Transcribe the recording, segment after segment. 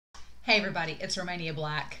Hey everybody, it's Romania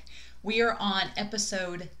Black. We are on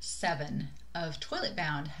episode 7 of Toilet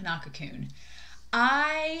Bound Hanako-Kun.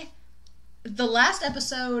 The last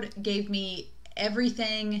episode gave me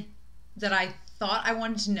everything that I thought I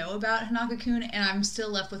wanted to know about Hanako-Kun, and I'm still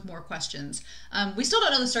left with more questions. We still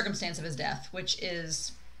don't know the circumstance of his death, which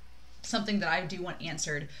is something that I do want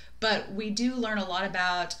answered. But we do learn a lot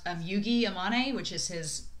about Yugi Amane, which is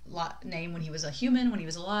his name when he was a human, when he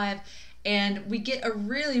was alive. And we get a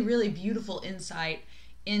really, really beautiful insight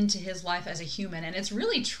into his life as a human. And it's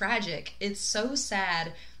really tragic. It's so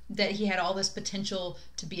sad that he had all this potential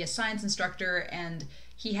to be a science instructor, and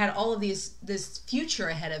he had all of this future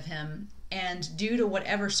ahead of him. And due to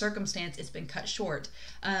whatever circumstance, it's been cut short.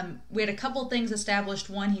 We had a couple things established.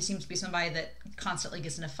 One, he seems to be somebody that constantly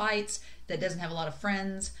gets into fights, that doesn't have a lot of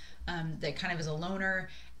friends, that kind of is a loner.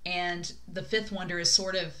 And the fifth wonder is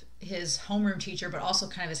sort of his homeroom teacher, but also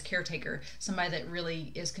kind of his caretaker, somebody that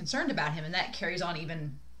really is concerned about him, and that carries on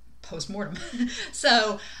even post-mortem.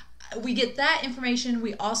 So we get that information.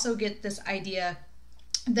 We also get this idea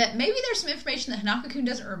that maybe there's some information that Hanako-Kun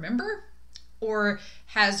doesn't remember, or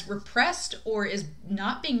has repressed, or is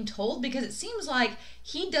not being told, because it seems like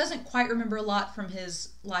he doesn't quite remember a lot from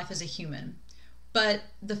his life as a human. But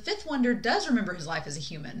the fifth wonder does remember his life as a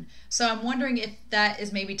human. So I'm wondering if that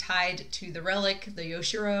is maybe tied to the relic, the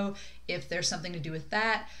Yoshiro, if there's something to do with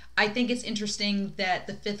that. I think it's interesting that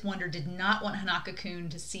the fifth wonder did not want Hanako-Kun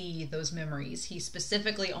to see those memories. He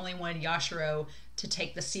specifically only wanted Yashiro to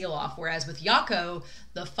take the seal off, whereas with Yako,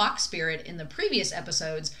 the fox spirit in the previous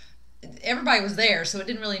episodes, everybody was there, so it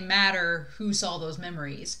didn't really matter who saw those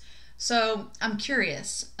memories. So I'm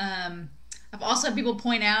curious. I've also had people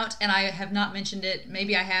point out, and I have not mentioned it,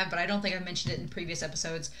 maybe I have, but I don't think I've mentioned it in previous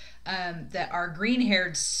episodes, that our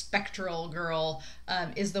green-haired spectral girl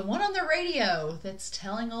is the one on the radio that's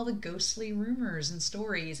telling all the ghostly rumors and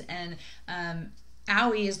stories, and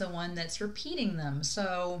Aoi is the one that's repeating them.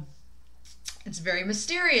 So it's very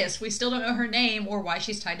mysterious. We still don't know her name or why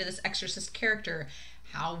she's tied to this exorcist character.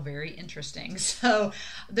 How very interesting. So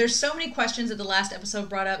there's so many questions that the last episode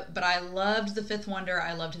brought up, but I loved the fifth wonder.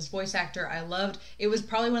 I loved his voice actor. It was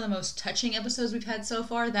probably one of the most touching episodes we've had so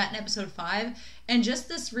far, that in episode 5. And just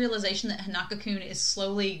this realization that Hanako-Kun is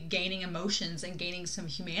slowly gaining emotions and gaining some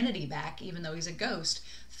humanity back, even though he's a ghost,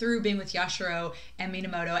 through being with Yashiro and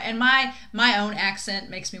Minamoto. And my own accent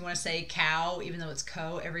makes me want to say cow, even though it's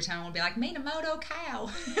Ko. Every time I want to be like, Minamoto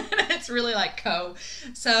cow. It's really like Ko.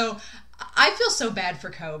 So I feel so bad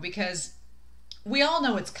for Ko, because we all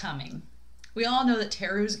know it's coming. We all know that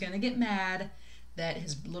Teru's going to get mad that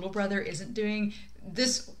his little brother isn't doing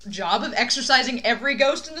this job of exorcising every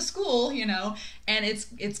ghost in the school, you know. And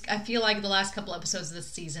I feel like the last couple episodes of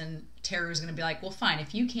this season, Teru's going to be like, well, fine,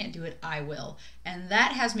 if you can't do it, I will. And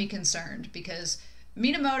that has me concerned, because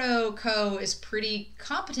Minamoto Ko is pretty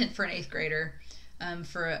competent for an 8th grader,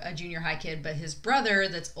 for a junior high kid, but his brother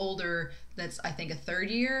that's older, that's I think a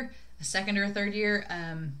 2nd or a 3rd year,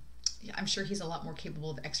 I'm sure he's a lot more capable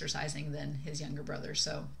of exercising than his younger brother.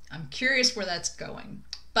 So I'm curious where that's going.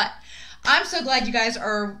 But I'm so glad you guys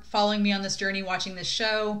are following me on this journey, watching this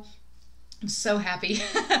show. I'm so happy.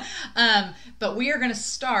 But we are going to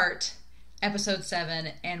start episode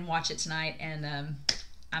 7 and watch it tonight, and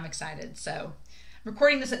I'm excited. So I'm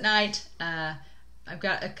recording this at night. I've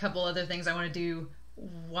got a couple other things I want to do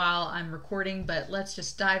while I'm recording, but let's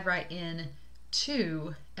just dive right in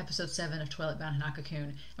to episode 7 of Toilet Bound Hanako-Kun,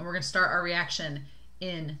 and we're going to start our reaction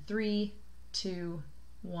in 3, 2,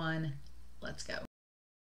 1, let's go.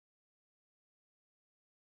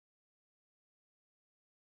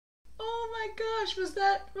 Oh my gosh, was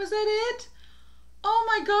that it? Oh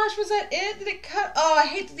my gosh, was that it? Did it cut? Oh, I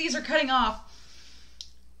hate that these are cutting off.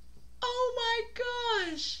 Oh my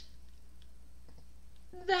gosh.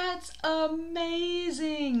 That's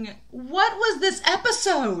amazing. What was this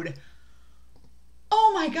episode?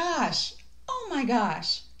 Oh my gosh. Oh my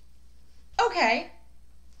gosh. Okay.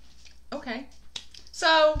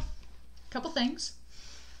 So, a couple things.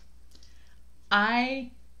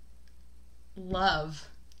 I love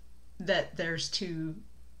that there's 2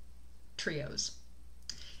 trios.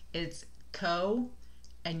 It's Ko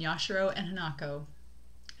and Yashiro and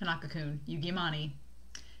Hanako-Kun, Yugi Amane.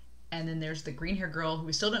 And then there's the green hair girl, who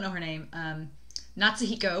we still don't know her name,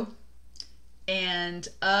 Natsuhiko. And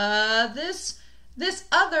this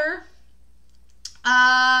other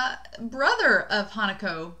brother of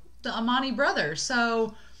Hanako, the Amane brother.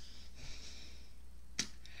 So,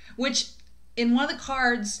 which in one of the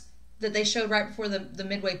cards that they showed right before the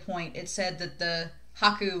midway point, it said that the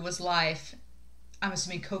Haku was life. I'm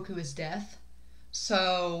assuming Koku is death.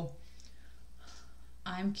 So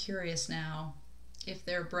I'm curious now if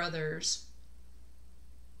they're brothers,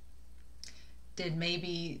 did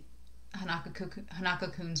maybe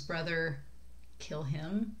Hanako-kun's brother kill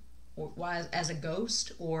him, or was as a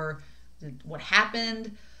ghost, or what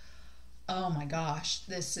happened? Oh my gosh,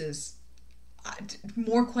 this is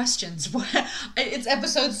more questions. It's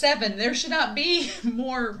episode 7. There should not be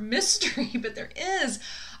more mystery, but there is.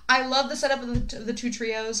 I love the setup of the two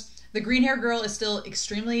trios. The green hair girl is still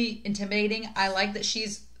extremely intimidating. I like that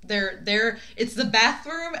she's there. It's the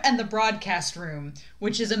bathroom and the broadcast room,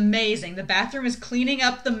 which is amazing. The bathroom is cleaning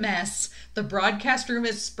up the mess. The broadcast room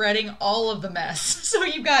is spreading all of the mess. So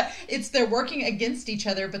you've got, they're working against each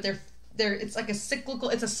other, but it's like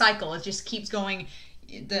it's a cycle. It just keeps going.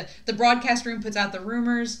 The broadcast room puts out the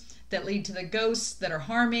rumors that lead to the ghosts that are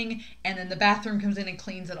harming, and then the bathroom comes in and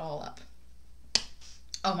cleans it all up.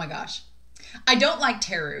 Oh my gosh. I don't like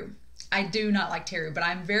Teru. I do not like Teru, but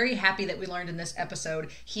I'm very happy that we learned in this episode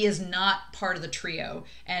he is not part of the trio.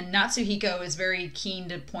 And Natsuhiko is very keen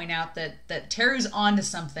to point out that Teru's onto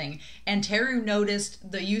something. And Teru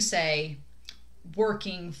noticed the Yusei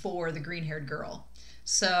working for the green-haired girl.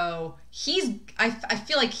 So I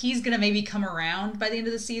feel like he's going to maybe come around by the end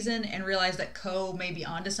of the season and realize that Kou may be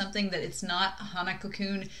onto something, that it's not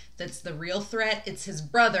Hanako-kun that's the real threat. It's his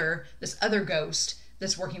brother, this other ghost,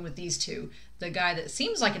 that's working with these two. The guy that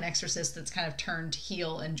seems like an exorcist that's kind of turned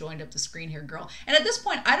heel and joined up this green-haired girl. And at this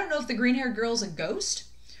point, I don't know if the green-haired girl's a ghost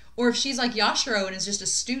or if she's like Yashiro and is just a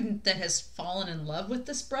student that has fallen in love with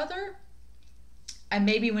this brother. And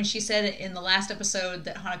maybe when she said in the last episode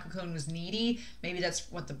that Hanako-kun was needy, maybe that's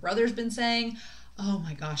what the brother's been saying. Oh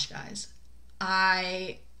my gosh, guys.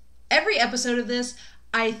 Every episode of this,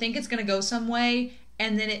 I think it's going to go some way,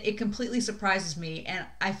 and then it completely surprises me, and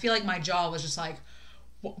I feel like my jaw was just like,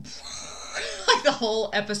 like the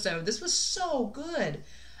whole episode. This was so good.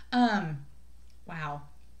 Wow.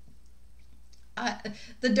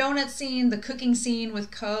 The donut scene, the cooking scene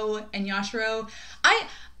with Kou and Yashiro,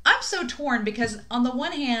 I'm so torn because on the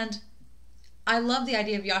one hand, I love the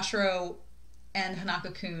idea of Yashiro and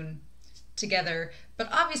Hanako-kun together, but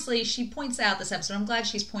obviously she points out this episode, I'm glad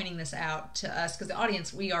she's pointing this out to us because the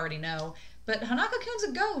audience, we already know, but Hanako-kun's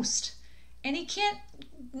a ghost, and he can't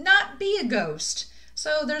not be a ghost.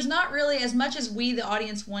 So there's not really, as much as we, the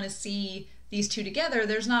audience, want to see these two together,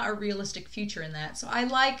 there's not a realistic future in that. So I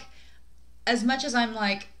like, as much as I'm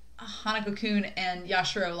like Hanako-kun and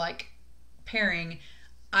Yashiro like pairing,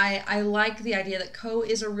 I like the idea that Kou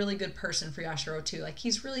is a really good person for Yashiro too. Like,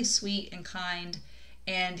 he's really sweet and kind,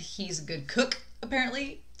 and he's a good cook,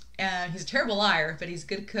 apparently. He's a terrible liar, but he's a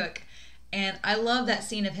good cook. And I love that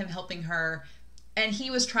scene of him helping her, and he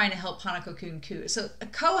was trying to help Hanako-kun too. So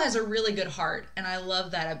Kou has a really good heart, and I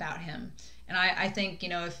love that about him. And I think, you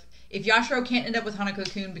know, if Yashiro can't end up with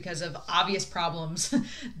Hanako-kun because of obvious problems,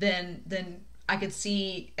 then I could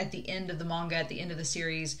see at the end of the manga, at the end of the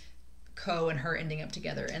series, Kou and her ending up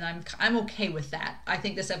together, and I'm okay with that. I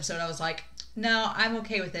think this episode I was like, no, I'm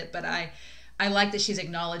okay with it, but I like that she's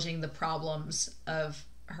acknowledging the problems of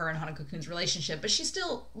her and Hanako-kun's relationship, but she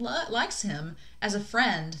still likes him as a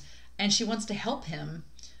friend, and she wants to help him.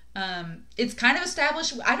 It's kind of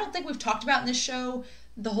established. I don't think we've talked about in this show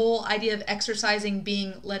the whole idea of exorcising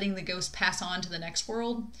being letting the ghost pass on to the next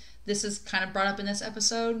world. This is kind of brought up in this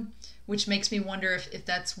episode, which makes me wonder if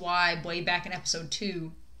that's why way back in episode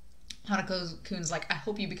 2, Hanako-kun's like, I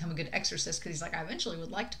hope you become a good exorcist, because he's like, I eventually would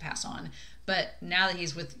like to pass on. But now that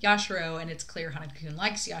he's with Yashiro and it's clear Hanako-kun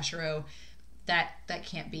likes Yashiro, that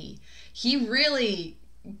can't be. He really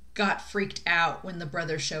got freaked out when the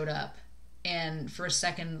brother showed up, and for a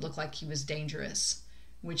second looked like he was dangerous,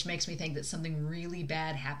 which makes me think that something really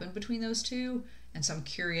bad happened between those two. And so I'm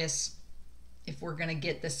curious if we're going to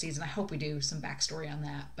get this season, I hope we do, some backstory on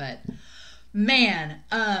that. But man,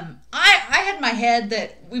 I had in my head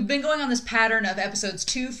that we've been going on this pattern of episodes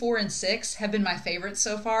 2, 4, and 6 have been my favorites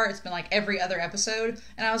so far. It's been like every other episode.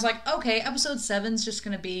 And I was like, okay, episode 7's just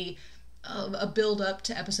going to be a build up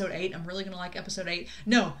to episode 8. I'm really going to like episode 8.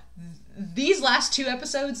 No, these last 2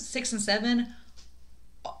 episodes, 6 and 7,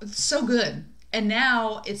 so good. And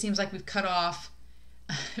now it seems like we've cut off.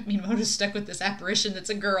 I mean, Moto's stuck with this apparition that's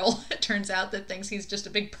a girl. It turns out that thinks he's just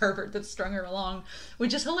a big pervert that's strung her along,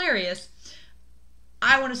 which is hilarious.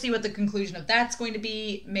 I want to see what the conclusion of that's going to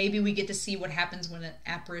be. Maybe we get to see what happens when an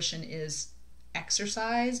apparition is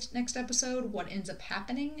exorcised next episode, what ends up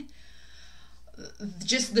happening.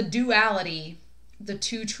 Just the duality, the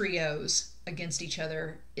two trios against each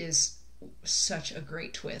other, is such a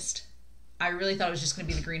great twist. I really thought it was just going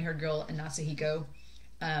to be the green-haired girl and Natsuhiko.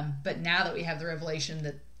 But now that we have the revelation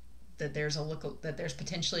that there's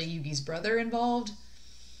potentially Yugi's brother involved,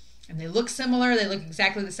 and they look similar, they look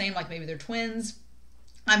exactly the same, like maybe they're twins.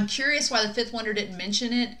 I'm curious why the Fifth Wonder didn't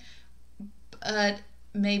mention it, but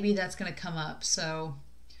maybe that's going to come up. So,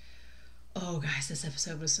 oh guys, this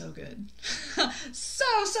episode was so good.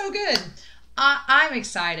 so good. I'm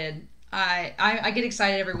excited. I get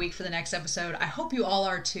excited every week for the next episode. I hope you all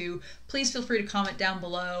are too. Please feel free to comment down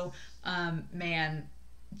below. Man,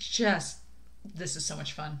 this is so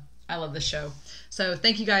much fun. I love this show. So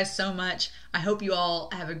thank you guys so much. I hope you all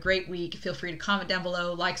have a great week. Feel free to comment down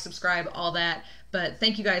below, like, subscribe, all that. But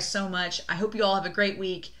thank you guys so much. I hope you all have a great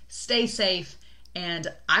week. Stay safe. And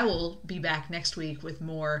I will be back next week with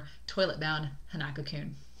more Toilet Bound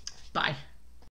Hanako-Kun. Bye.